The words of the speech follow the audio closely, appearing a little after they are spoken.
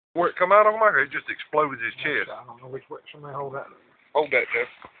Where it come out of him, or it just exploded his chest? I don't know which way. Somebody hold that. Hold that, Jeff.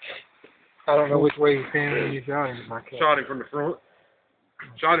 I don't know which way he came when you shot him. Shot him from the front.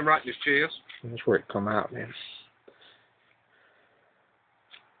 Shot him right in his chest. That's where it come out, man.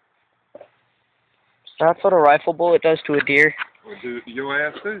 That's what a rifle bullet does to a deer. We'll do it to your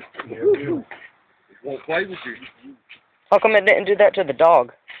ass, too. Yeah. It won't play with you. How come it didn't do that to the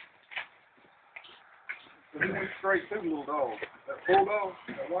dog? He went straight through the little dog. That poor dog.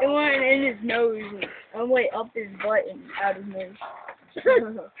 It went in his nose and all the way up his butt and out his nose.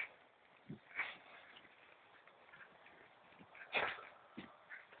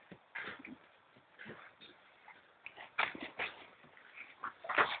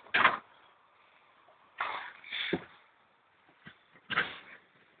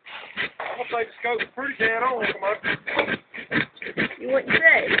 I think the scope's pretty dead on. Come on. You wouldn't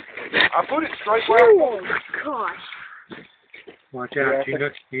say. I put it straight where I Oh gosh. Watch out.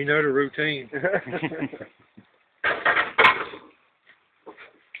 You know the routine. I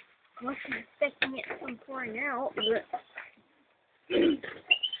wasn't expecting it from pouring out, but.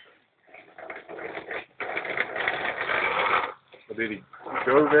 Did he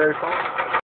go very far?